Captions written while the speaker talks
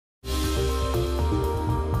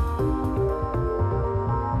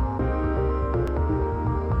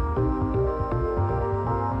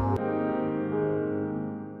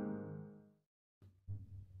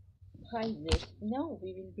Hi, yes. Now we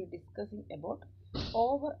will be discussing about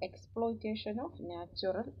over exploitation of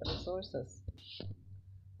natural resources.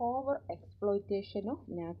 Over exploitation of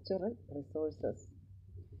natural resources.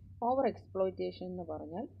 Over exploitation എന്ന്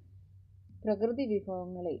പറഞ്ഞാൽ പ്രകൃതി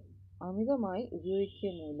വിഭവങ്ങളെ അമിതമായി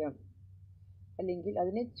ഉപയോഗിക്കുക മൂലം അല്ലെങ്കിൽ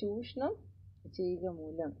അതിനെ ചൂഷണം ചെയ്യുക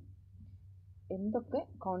മൂലം എന്തൊക്കെ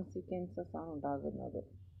കോൺസിക്വൻസസ് ആണ് ഉണ്ടാകുന്നത്,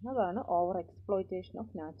 അതാണ് ഓവർ എക്സ്പ്ലോയിറ്റേഷൻ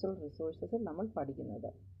ഓഫ് നാച്ചുറൽ റിസോഴ്സസിൽ നമ്മൾ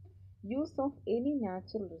പഠിക്കുന്നത്. Use of any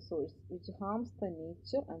natural resource which harms the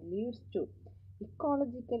nature and leads to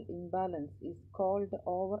ecological imbalance is called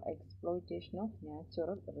over-exploitation of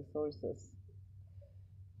natural resources.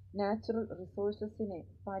 Natural റിസോഴ്സസിനെ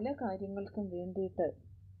പല കാര്യങ്ങൾക്കും വേണ്ടിയിട്ട്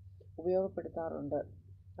ഉപയോഗപ്പെടുത്താറുണ്ട്.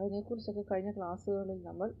 അതിനെക്കുറിച്ചൊക്കെ കഴിഞ്ഞ ക്ലാസ്സുകളിൽ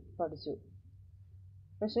നമ്മൾ പഠിച്ചു.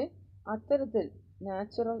 പക്ഷേ അത്തരത്തിൽ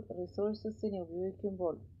നാച്ചുറൽ റിസോഴ്സസിനെ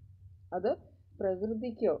ഉപയോഗിക്കുമ്പോൾ അത്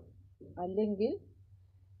പ്രകൃതിക്കോ അല്ലെങ്കിൽ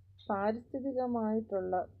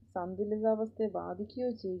പാരിസ്ഥിതികമായിട്ടുള്ള സന്തുലിതാവസ്ഥയെ ബാധിക്കുകയോ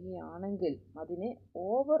ചെയ്യുകയാണെങ്കിൽ അതിനെ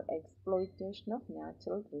over exploitation of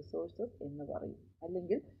natural resources എന്ന് പറയും,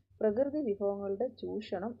 അല്ലെങ്കിൽ പ്രകൃതി വിഭവങ്ങളുടെ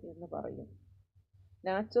ചൂഷണം എന്ന് പറയും.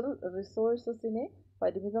 നാച്ചുറൽ റിസോഴ്സസിനെ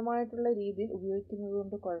പരിമിതമായിട്ടുള്ള രീതിയിൽ ഉപയോഗിക്കുന്നത്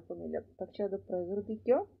കൊണ്ട് കുഴപ്പമില്ല, പക്ഷെ അത്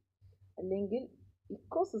പ്രകൃതിക്കോ അല്ലെങ്കിൽ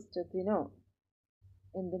ഇക്കോസിസ്റ്റത്തിനോ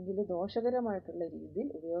എന്തെങ്കിലും ദോഷകരമായിട്ടുള്ള രീതിയിൽ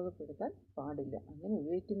ഉപയോഗപ്പെടുത്താൻ പാടില്ല. അങ്ങനെ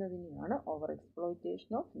ഉപയോഗിക്കുന്നതിനെയാണ് over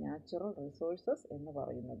exploitation of natural resources എന്ന്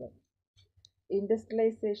പറയുന്നത്.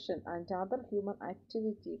 Industrialisation and other human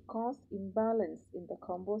activity cos imbalance in the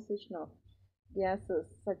composition of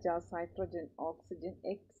gases such as hydrogen, oxygen,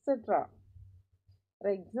 etcetera.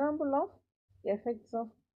 Example of effects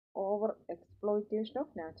of over exploitation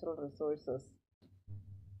of natural resources.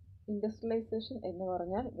 Industrialisation എന്ന്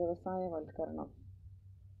പറഞ്ഞാൽ വ്യവസായവൽക്കരണം.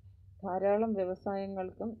 ധാരാളം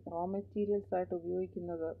വ്യവസായങ്ങൾക്കും raw materials ആയിട്ട്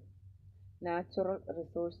ഉപയോഗിക്കുന്നത് natural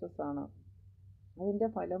resources ആണ്. അതിൻ്റെ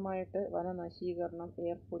ഫലമായിട്ട് വനനശീകരണം,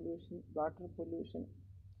 air pollution, water pollution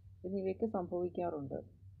എന്നിവയൊക്കെ സംഭവിക്കാറുണ്ട്.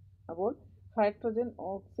 അപ്പോൾ ഹൈഡ്രജൻ,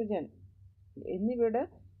 ഓക്സിജൻ എന്നിവയുടെ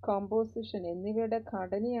കോമ്പോസിഷൻ എന്നിവയുടെ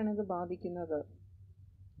ഘടനയാണിത് ബാധിക്കുന്നത്.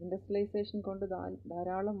 ഇൻഡസ്ട്രിയലൈസേഷൻ കൊണ്ട്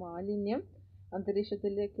ധാരാളം മാലിന്യം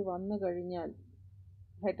അന്തരീക്ഷത്തിലേക്ക് വന്നു കഴിഞ്ഞാൽ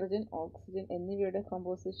ഹൈഡ്രജൻ, ഓക്സിജൻ എന്നിവയുടെ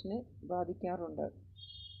കമ്പോസിഷനെ ബാധിക്കാറുണ്ട്.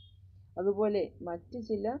 അതുപോലെ മറ്റ്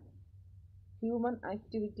ചില ഹ്യൂമൻ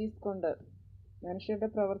ആക്ടിവിറ്റീസ് കൊണ്ട് മനുഷ്യരുടെ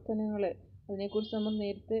പ്രവർത്തനങ്ങളെ, അതിനെക്കുറിച്ച് നമ്മൾ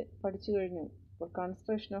നേരത്തെ പഠിച്ചു കഴിഞ്ഞു. ഇപ്പോൾ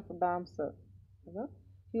കൺസ്ട്രക്ഷൻ ഓഫ് ഡാംസ് അത്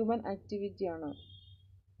ഹ്യൂമൻ ആക്ടിവിറ്റിയാണ്.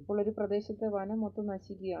 അപ്പോൾ ഒരു പ്രദേശത്തെ വനം മൊത്തം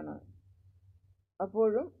നശിക്കുകയാണ്.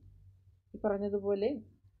 അപ്പോഴും ഈ പറഞ്ഞതുപോലെ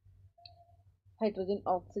ഹൈഡ്രജൻ,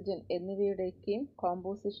 ഓക്സിജൻ എന്നിവയുടെയൊക്കെയും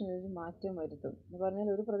കോമ്പോസിഷനിൽ ഒരു മാറ്റം വരുത്തും. എന്ന് പറഞ്ഞാൽ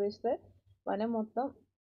ഒരു പ്രദേശത്തെ വനം മൊത്തം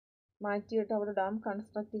മാറ്റിയിട്ട് അവിടെ ഡാം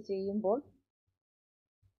കൺസ്ട്രക്റ്റ് ചെയ്യുമ്പോൾ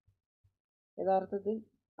യഥാർത്ഥത്തിൽ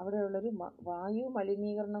അവിടെയുള്ളൊരു വായു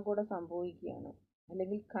മലിനീകരണം കൂടെ സംഭവിക്കുകയാണ്,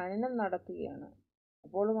 അല്ലെങ്കിൽ ഖനനം നടത്തുകയാണ്.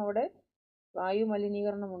 അപ്പോഴും അവിടെ വായു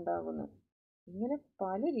മലിനീകരണം ഉണ്ടാകുന്നു. ഇങ്ങനെ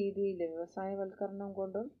പല രീതിയിൽ വ്യവസായവൽക്കരണം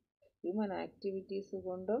കൊണ്ടും ഹ്യൂമൻ ആക്ടിവിറ്റീസ്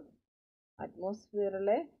കൊണ്ടും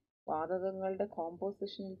അറ്റ്മോസ്ഫിയറിലെ വാതകങ്ങളുടെ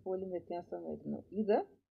കോമ്പോസിഷനിൽ പോലും വ്യത്യാസം വരുന്നു. ഇത്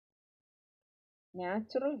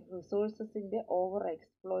നാച്ചുറൽ റിസോഴ്സസിൻ്റെ ഓവർ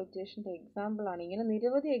എക്സ്പ്ലോയിറ്റേഷൻ്റെ എക്സാമ്പിളാണ്. ഇങ്ങനെ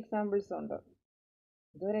നിരവധി എക്സാമ്പിൾസ് ഉണ്ട്.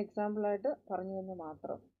 ഇതൊരു എക്സാമ്പിളായിട്ട് പറഞ്ഞു എന്ന്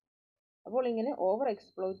മാത്രം. അപ്പോൾ ഇങ്ങനെ over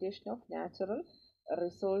exploitation of natural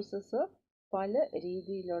resources പല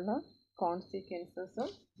രീതിയിലുള്ള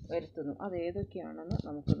കോൺസിക്വൻസസും വരുത്തുന്നു. അത് ഏതൊക്കെയാണെന്ന്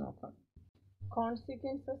നമുക്ക് നോക്കാം.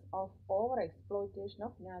 Consequences of over exploitation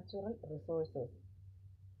of natural resources.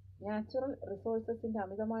 Natural റിസോഴ്സസിൻ്റെ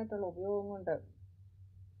അമിതമായിട്ടുള്ള ഉപയോഗം കൊണ്ട്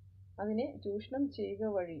അതിനെ ചൂഷണം ചെയ്യുക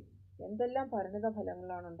വഴി എന്തെല്ലാം പരിണിത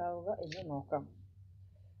ഫലങ്ങളാണ് ഉണ്ടാവുക എന്ന് നോക്കാം.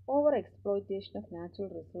 Over exploitation of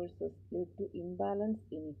natural resources lead to imbalance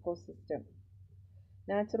in ecosystem.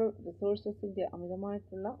 Natural റിസോഴ്സസിൻ്റെ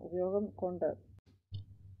അമിതമായിട്ടുള്ള ഉപയോഗം കൊണ്ട്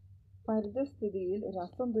പരിതസ്ഥിതിയിൽ ഒരു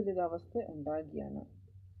അസന്തുലിതാവസ്ഥ ഉണ്ടാകുകയാണ്.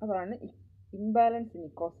 അതാണ് ഇംബാലൻസ് ഇൻ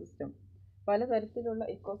ഇക്കോസിസ്റ്റം. പലതരത്തിലുള്ള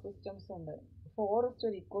ഇക്കോസിസ്റ്റംസ് ഉണ്ട്. ഫോറസ്റ്റ്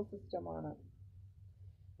ഒരു ഇക്കോസിസ്റ്റമാണ്,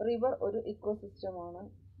 റിവർ ഒരു ഇക്കോസിസ്റ്റമാണ്,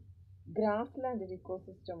 ഗ്രാസ് ലാൻഡ് ഒരു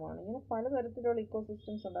ഇക്കോസിസ്റ്റമാണ്. ഇങ്ങനെ പലതരത്തിലുള്ള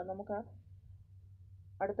ഇക്കോസിസ്റ്റംസ് ഉണ്ട്. നമുക്ക്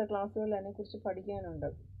അടുത്ത ക്ലാസ്സുകളിൽ അതിനെക്കുറിച്ച് പഠിക്കാനുണ്ട്.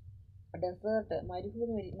 ഡെസേർട്ട്,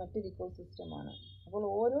 മരുഭൂമി മറ്റൊരു ഇക്കോസിസ്റ്റമാണ്. അപ്പോൾ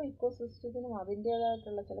ഓരോ ഇക്കോസിസ്റ്റത്തിനും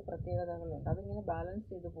അതിൻ്റേതായിട്ടുള്ള ചില പ്രത്യേകതകളുണ്ട്. അതിങ്ങനെ ബാലൻസ്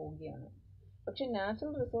ചെയ്ത് പോവുകയാണ്. പക്ഷെ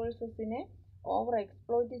നാച്ചുറൽ റിസോഴ്സസിനെ ഓവർ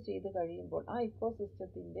എക്സ്പ്ലോയിറ്റ് ചെയ്ത് കഴിയുമ്പോൾ ആ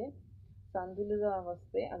ഇക്കോസിസ്റ്റത്തിൻ്റെ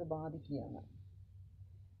സന്തുലിതാവസ്ഥയെ അത് ബാധിക്കുകയാണ്.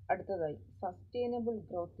 അടുത്തതായി, sustainable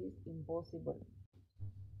growth is impossible.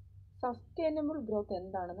 Sustainable growth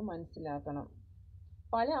എന്താണെന്ന് മനസ്സിലാക്കണം.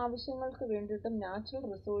 പല ആവശ്യങ്ങൾക്ക് വേണ്ടിയിട്ടും നാച്ചുറൽ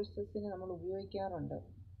റിസോഴ്സസിനെ നമ്മൾ ഉപയോഗിക്കാറുണ്ട്.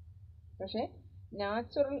 പക്ഷേ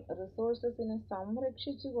നാച്ചുറൽ റിസോഴ്സസിനെ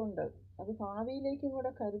സംരക്ഷിച്ചുകൊണ്ട് അത് ഭാവിയിലേക്കും കൂടെ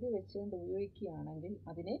കരുതി വെച്ചുകൊണ്ട് ഉപയോഗിക്കുകയാണെങ്കിൽ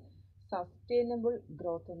അതിനെ സസ്റ്റൈനബിൾ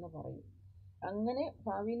ഗ്രോത്ത് എന്ന് പറയും. അങ്ങനെ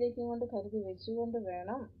ഭാവിയിലേക്കും കൊണ്ട് കരുതി വെച്ചുകൊണ്ട്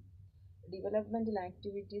വേണം ഡെവലപ്മെൻറ്റൽ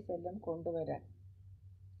ആക്ടിവിറ്റീസ് എല്ലാം കൊണ്ടുവരാൻ.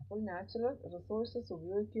 അപ്പോൾ നാച്ചുറൽ റിസോഴ്സസ്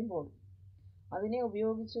ഉപയോഗിക്കുമ്പോൾ അതിനെ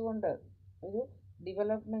ഉപയോഗിച്ചുകൊണ്ട് ഒരു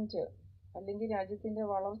ഡെവലപ്മെൻറ്റ് അല്ലെങ്കിൽ രാജ്യത്തിൻ്റെ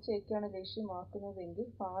വളർച്ചയൊക്കെയാണ് ലക്ഷ്യമാക്കുന്നതെങ്കിൽ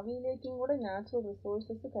ഭാവിയിലേക്കും കൂടെ നാച്ചുറൽ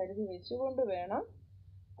റിസോഴ്സസ് കരുതി വെച്ചുകൊണ്ട് വേണം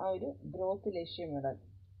ആ ഒരു ഗ്രോത്ത് ലക്ഷ്യമിടാൻ,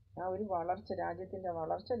 ആ ഒരു വളർച്ച, രാജ്യത്തിൻ്റെ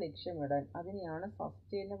വളർച്ച ലക്ഷ്യമിടാൻ. അതിനെയാണ്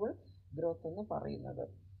സസ്റ്റൈനബിൾ ഗ്രോത്ത് എന്ന് പറയുന്നത്.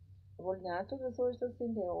 അപ്പോൾ നാച്ചുറൽ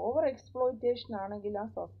റിസോഴ്സസിൻ്റെ ഓവർ എക്സ്പ്ലോയിറ്റേഷൻ ആണെങ്കിൽ ആ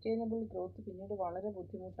സസ്റ്റൈനബിൾ ഗ്രോത്ത് പിന്നീട് വളരെ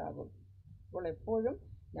ബുദ്ധിമുട്ടാകും. അപ്പോൾ എപ്പോഴും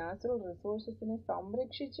നാച്ചുറൽ റിസോഴ്സസിനെ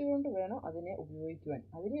സംരക്ഷിച്ചുകൊണ്ട് വേണം അതിനെ ഉപയോഗിക്കുവാൻ.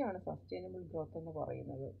 അതിനെയാണ് സസ്റ്റൈനബിൾ ഗ്രോത്ത് എന്ന്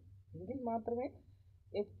പറയുന്നത്. എങ്കിൽ മാത്രമേ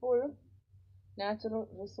എപ്പോഴും നാച്ചുറൽ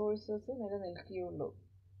റിസോഴ്സസ് നിലനിൽക്കുകയുള്ളൂ.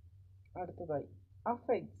 അടുത്തതായി,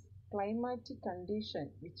 affects climatic condition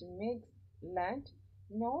which makes land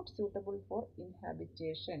not suitable for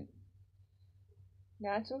inhabitation.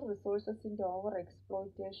 Natural റിസോഴ്സസിൻ്റെ over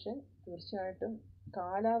exploitation തീർച്ചയായിട്ടും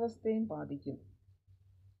കാലാവസ്ഥയും ബാധിക്കും.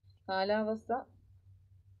 കാലാവസ്ഥ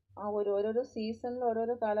ആ ഓരോരോ സീസണിൽ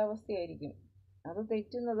ഓരോരോ കാലാവസ്ഥയായിരിക്കും. അത്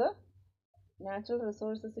തെറ്റുന്നത് നാച്ചുറൽ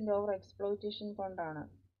റിസോഴ്സസിൻ്റെ ഓവർ എക്സ്പ്ലോയിറ്റേഷൻ കൊണ്ടാണ്.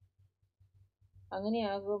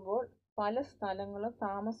 അങ്ങനെയാകുമ്പോൾ പല സ്ഥലങ്ങളും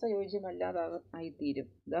താമസയോഗ്യമല്ലാതായിത്തീരും.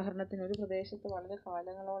 ഉദാഹരണത്തിന്, ഒരു പ്രദേശത്ത് വളരെ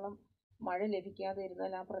കാലങ്ങളോളം മഴ ലഭിക്കാതെ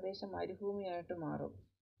ഇരുന്നാൽ ആ പ്രദേശം മരുഭൂമിയായിട്ട് മാറും.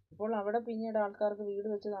 അപ്പോൾ അവിടെ പിന്നീട് ആൾക്കാർക്ക് വീട്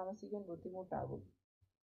വെച്ച് താമസിക്കാൻ ബുദ്ധിമുട്ടാകും.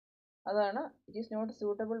 അതാണ് it is not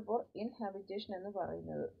suitable for inhabitation എന്ന്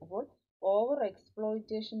പറയുന്നത്. അപ്പോൾ ഓവർ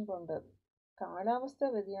എക്സ്പ്ലോയിറ്റേഷൻ കൊണ്ട് കാലാവസ്ഥ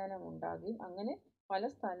വ്യതിയാനം ഉണ്ടാകുകയും അങ്ങനെ പല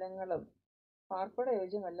സ്ഥലങ്ങളും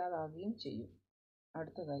പാർപ്പിടയോഗ്യമല്ലാതാകുകയും ചെയ്യും.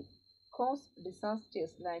 അടുത്തതായി, cos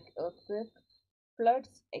disasters like earth,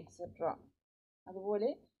 floods etcetera. അതുപോലെ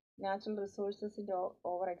നാച്ചുറൽ റിസോഴ്സസിൻ്റെ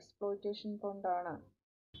ഓവർ എക്സ്പ്ലോയിറ്റേഷൻ കൊണ്ടാണ്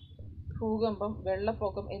ഭൂകമ്പം,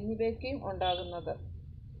 വെള്ളപ്പൊക്കം എന്നിവയൊക്കെയും ഉണ്ടാകുന്നത്.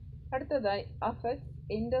 അടുത്തതായി, അഫക്ട്സ്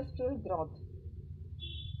ഇൻഡസ്ട്രിയൽ ഗ്രോത്ത്.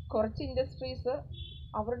 കുറച്ച് ഇൻഡസ്ട്രീസ്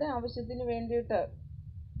അവരുടെ ആവശ്യത്തിന് വേണ്ടിയിട്ട്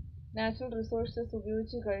നാച്ചുറൽ റിസോഴ്സസ്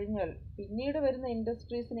ഉപയോഗിച്ച് കഴിഞ്ഞാൽ പിന്നീട് വരുന്ന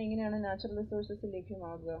ഇൻഡസ്ട്രീസിന് എങ്ങനെയാണ് നാച്ചുറൽ റിസോഴ്സസ്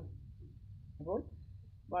ലഭ്യമാകുക? അപ്പോൾ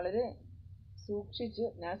വളരെ സൂക്ഷിച്ച്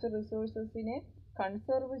നാച്ചുറൽ റിസോഴ്സസിനെ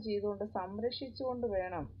കൺസർവ് ചെയ്തുകൊണ്ട് സംരക്ഷിച്ചുകൊണ്ട്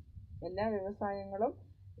വേണം എല്ലാ വ്യവസായങ്ങളും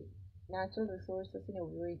നാച്ചുറൽ റിസോഴ്സസിനെ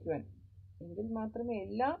ഉപയോഗിക്കുവാൻ. എങ്കിൽ മാത്രമേ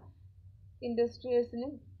എല്ലാ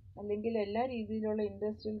ഇൻഡസ്ട്രീസിനും അല്ലെങ്കിൽ എല്ലാ രീതിയിലുള്ള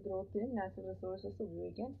ഇൻഡസ്ട്രിയൽ ഗ്രോത്തിനും നാച്ചുറൽ റിസോഴ്സസ്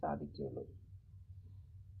ഉപയോഗിക്കാൻ സാധിക്കുകയുള്ളൂ.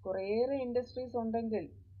 കുറേയേറെ ഇൻഡസ്ട്രീസ് ഉണ്ടെങ്കിൽ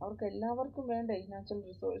അവർക്ക് എല്ലാവർക്കും വേണ്ടേ നാച്ചുറൽ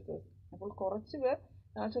റിസോഴ്സസ്. അപ്പോൾ കുറച്ച് പേർ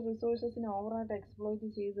നാച്ചുറൽ റിസോഴ്സസിനെ ഓവറായിട്ട് എക്സ്പ്ലോയിറ്റ്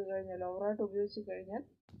ചെയ്ത് കഴിഞ്ഞാൽ, ഓവറായിട്ട് ഉപയോഗിച്ച് കഴിഞ്ഞാൽ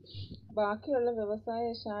ബാക്കിയുള്ള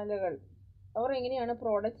വ്യവസായശാലകൾ അവർ എങ്ങനെയാണ്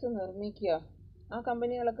പ്രോഡക്റ്റ്സ് നിർമ്മിക്കുക? ആ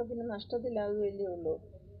കമ്പനികളൊക്കെ പിന്നെ നഷ്ടത്തിലാകുകയല്ലേ ഉള്ളൂ.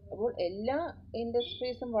 അപ്പോൾ എല്ലാ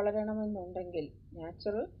ഇൻഡസ്ട്രീസും വളരണമെന്നുണ്ടെങ്കിൽ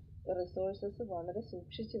നാച്ചുറൽ റിസോഴ്സസ് വളരെ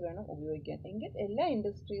സൂക്ഷിച്ച് വേണം ഉപയോഗിക്കാൻ. എങ്കിൽ എല്ലാ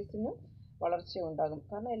ഇൻഡസ്ട്രീസിനും വളർച്ച ഉണ്ടാകും.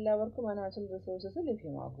 കാരണം എല്ലാവർക്കും ആ നാച്ചുറൽ റിസോഴ്സസ്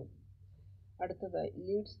ലഭ്യമാകും. അടുത്തതായി,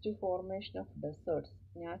 leads to formation of desserts.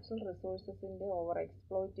 Natural റിസോഴ്സസിൻ്റെ over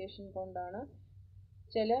exploitation കൊണ്ടാണ്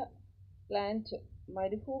ചില ലാൻഡ്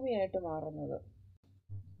മരുഭൂമിയായിട്ട് മാറുന്നത്.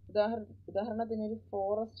 ഉദാഹരണത്തിന്, ഒരു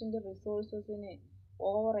ഫോറസ്റ്റിൻ്റെ റിസോഴ്സസിനെ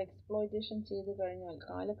ഓവർ എക്സ്പ്ലോയിറ്റേഷൻ ചെയ്ത് കഴിഞ്ഞാൽ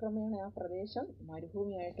കാലക്രമേണ ആ പ്രദേശം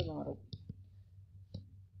മരുഭൂമിയായിട്ട് മാറും.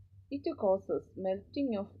 It causes melting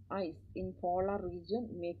of ice in polar region,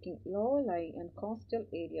 making low-lying and coastal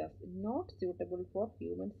areas not suitable for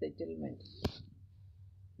human settlement.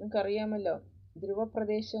 നിങ്ങൾക്കറിയാമല്ലോ,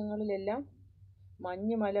 ധ്രുവപ്രദേശങ്ങളിലെല്ലാം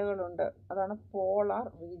മഞ്ഞുമലകളുണ്ട്. അതാണ് പോളാർ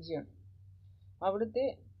റീജിയൺ. അവിടുത്തെ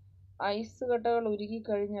ഐസ് കട്ടകൾ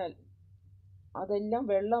ഉരുകിക്കഴിഞ്ഞാൽ അതെല്ലാം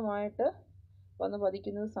വെള്ളമായിട്ട് വന്ന്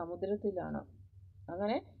പതിക്കുന്നത് സമുദ്രത്തിലാണ്.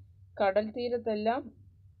 അങ്ങനെ കടൽ തീരത്തെല്ലാം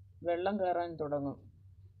വെള്ളം കയറാൻ തുടങ്ങും.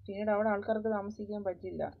 പിന്നീട് അവിടെ ആൾക്കാർക്ക് താമസിക്കാൻ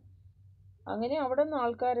പറ്റില്ല. അങ്ങനെ അവിടെ നിന്ന്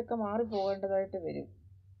ആൾക്കാരൊക്കെ മാറിപ്പോകേണ്ടതായിട്ട് വരും.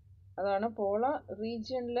 അതാണ് പോളാർ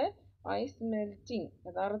റീജിയണിലെ ഐസ് മെൽറ്റിംഗ്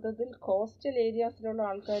യഥാർത്ഥത്തിൽ കോസ്റ്റൽ ഏരിയാസിലുള്ള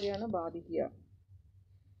ആൾക്കാരെയാണ് ബാധിക്കുക.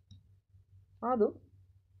 അതും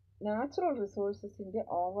നാച്ചുറൽ റിസോഴ്സസിൻ്റെ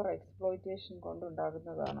ഓവർ എക്സ്പ്ലോയിറ്റേഷൻ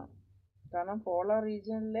കൊണ്ടുണ്ടാകുന്നതാണ്. കാരണം പോളാർ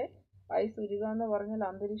റീജിയണിലെ ഐസ് ഉരുക എന്ന് പറഞ്ഞാൽ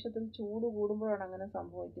അന്തരീക്ഷത്തിൽ ചൂട് കൂടുമ്പോഴാണ് അങ്ങനെ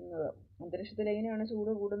സംഭവിക്കുന്നത്. അന്തരീക്ഷത്തിൽ എങ്ങനെയാണ് ചൂട്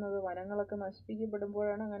കൂടുന്നത്? വനങ്ങളൊക്കെ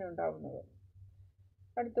നശിപ്പിക്കപ്പെടുമ്പോഴാണ് അങ്ങനെ ഉണ്ടാകുന്നത്.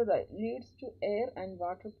 അടുത്തതായി, leads to air and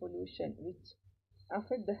water pollution which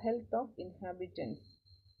affect the health of inhabitants.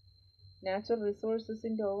 Natural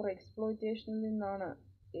റിസോഴ്സസിൻ്റെ over എക്സ്പ്ലോയിറ്റേഷനിൽ നിന്നാണ്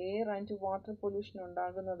എയർ ആൻഡ് വാട്ടർ പൊല്യൂഷൻ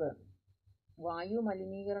ഉണ്ടാകുന്നത്. വായു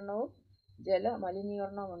മലിനീകരണവും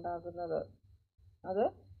ജലമലിനീകരണവും ഉണ്ടാകുന്നത്. അത്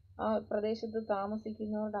ആ പ്രദേശത്ത്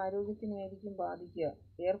താമസിക്കുന്നവരുടെ ആരോഗ്യത്തിനായിരിക്കും ബാധിക്കുക.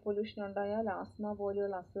 എയർ പൊല്യൂഷൻ ഉണ്ടായാൽ ആസ്മ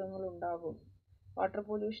പോലെയുള്ള അസുഖങ്ങൾ ഉണ്ടാകും. വാട്ടർ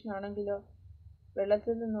പൊല്യൂഷൻ ആണെങ്കിലോ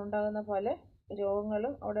വെള്ളത്തിൽ നിന്നുണ്ടാകുന്ന പല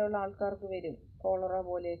രോഗങ്ങളും അവിടെയുള്ള ആൾക്കാർക്ക് വരും, കോളറ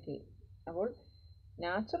പോലെയൊക്കെ. അപ്പോൾ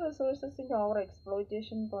നാച്ചുറൽ റിസോഴ്സസിൻ്റെ ഓവർ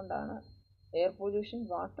എക്സ്പ്ലോയിറ്റേഷൻ കൊണ്ടാണ് എയർ പൊല്യൂഷൻ,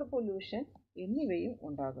 വാട്ടർ പൊല്യൂഷൻ എന്നിവയും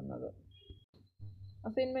ഉണ്ടാകുന്നത്.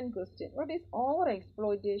 Assignment question: what is over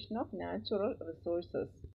exploitation of natural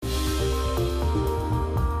resources?